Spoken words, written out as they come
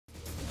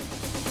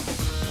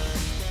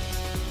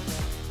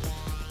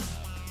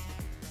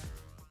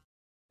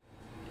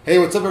Hey,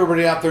 what's up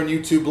everybody out there in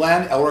YouTube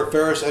land? Elric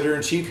Ferris,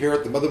 Editor-in-Chief here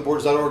at the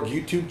Motherboards.org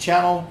YouTube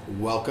channel.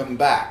 Welcome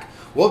back.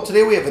 Well,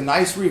 today we have a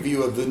nice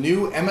review of the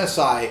new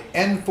MSi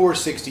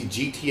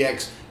N460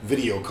 GTX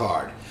video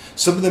card.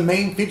 Some of the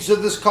main features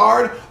of this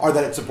card are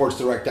that it supports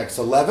DirectX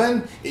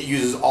 11, it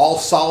uses all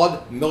solid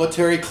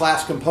military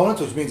class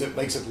components, which means it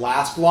makes it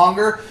last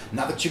longer.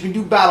 Not that you can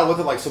do battle with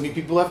it like so many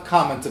people have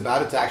comments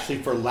about, it's actually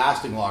for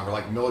lasting longer,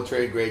 like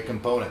military grade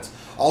components.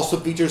 Also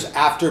features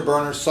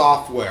afterburner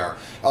software.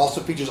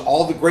 Also features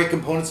all the great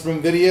components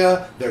from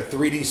NVIDIA, their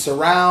 3D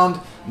surround,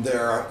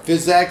 their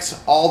PhysX,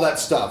 all that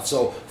stuff.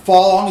 So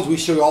follow along as we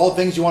show you all the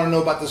things you want to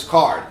know about this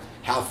card.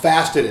 How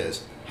fast it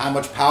is, how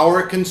much power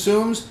it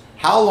consumes,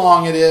 how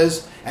long it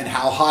is, and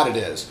how hot it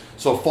is.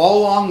 So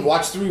follow along,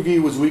 watch the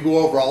review as we go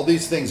over all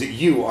these things that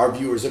you, our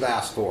viewers, have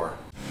asked for.